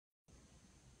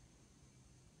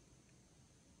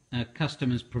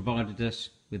customers provided us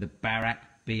with a Barak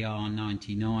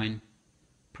BR99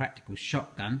 practical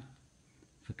shotgun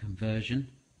for conversion,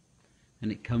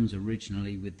 and it comes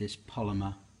originally with this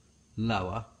polymer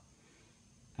lower,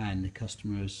 and the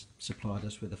customer has supplied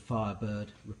us with a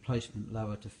Firebird replacement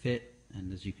lower to fit,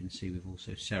 and as you can see we've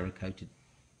also cerakoted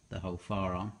the whole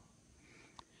firearm.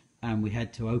 And we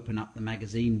had to open up the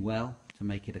magazine well to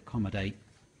make it accommodate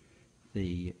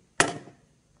the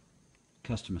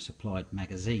customer supplied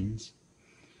magazines,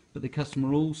 but the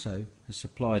customer also has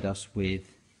supplied us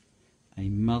with a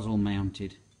muzzle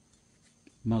mounted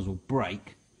muzzle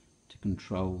brake to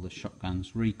control the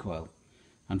shotgun's recoil.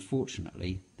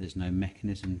 Unfortunately, there's no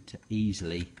mechanism to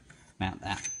easily mount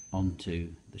that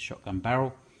onto the shotgun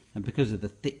barrel, and because of the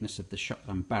thickness of the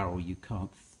shotgun barrel you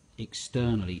can't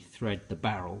externally thread the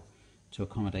barrel to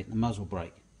accommodate the muzzle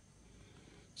brake.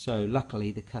 So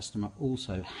luckily the customer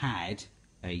also had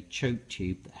a choke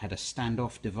tube that had a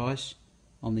standoff device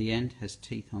on the end, has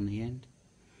teeth on the end.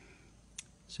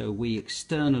 So we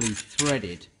externally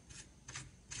threaded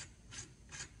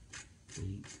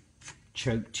the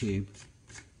choke tube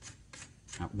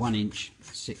at 1 inch,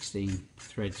 16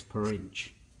 threads per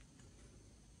inch.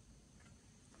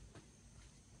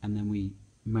 And then we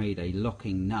made a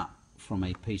locking nut from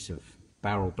a piece of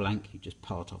barrel blank. You just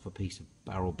part off a piece of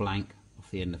barrel blank off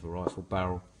the end of a rifle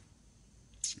barrel,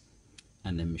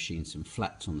 and then machine some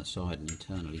flats on the side and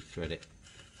internally thread it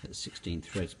at 16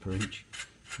 threads per inch.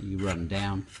 You run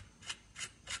down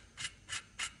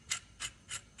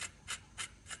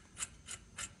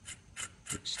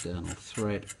the external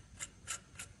thread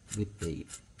with the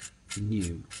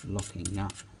new locking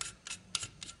nut,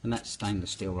 and that's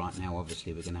stainless steel right now.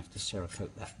 Obviously we're going to have to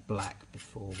cerakote that black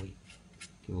before we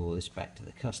give all this back to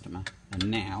the customer.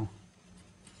 And now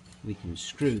we can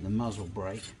screw the muzzle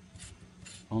brake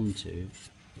onto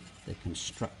the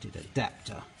constructed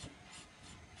adapter,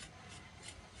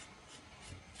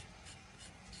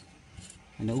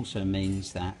 and it also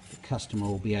means that the customer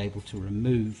will be able to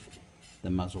remove the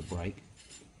muzzle brake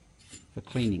for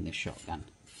cleaning the shotgun,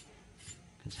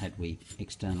 because had we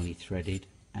externally threaded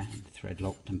and thread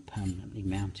locked and permanently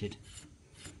mounted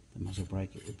the muzzle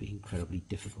brake, it would be incredibly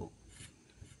difficult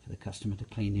for the customer to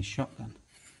clean his shotgun.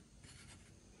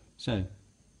 So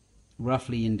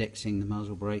roughly indexing the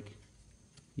muzzle brake,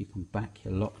 you can back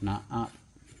your lock nut up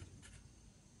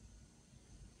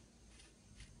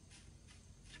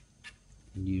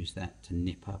and use that to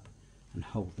nip up and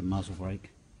hold the muzzle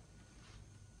brake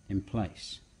in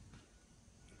place.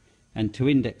 And to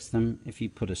index them, if you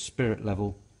put a spirit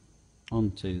level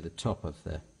onto the top of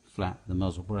the flat of the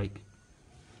muzzle brake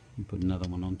and put another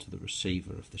one onto the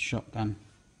receiver of the shotgun,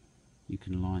 you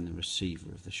can line the receiver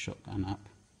of the shotgun up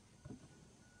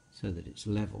so that it's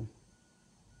level,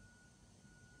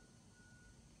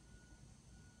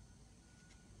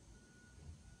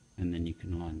 and then you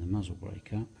can line the muzzle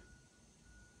brake up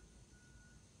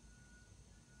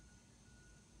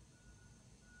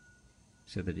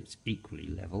so that it's equally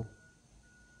level,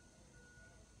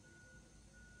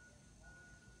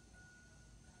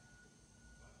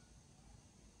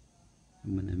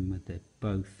 and when they're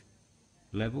both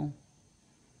level,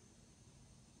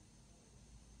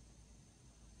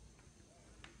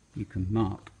 you can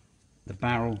mark the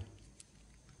barrel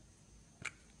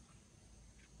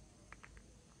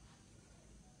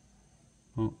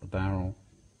and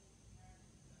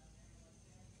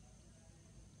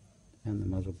the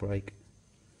muzzle brake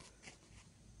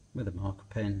with a marker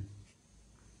pen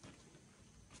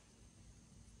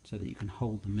so that you can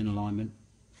hold them in alignment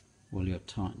while you're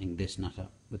tightening this nut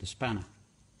up with a spanner.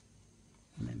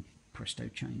 And then presto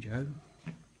changeo,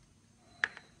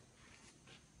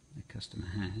 the customer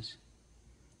has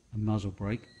a muzzle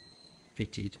brake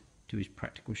fitted to his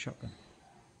practical shotgun.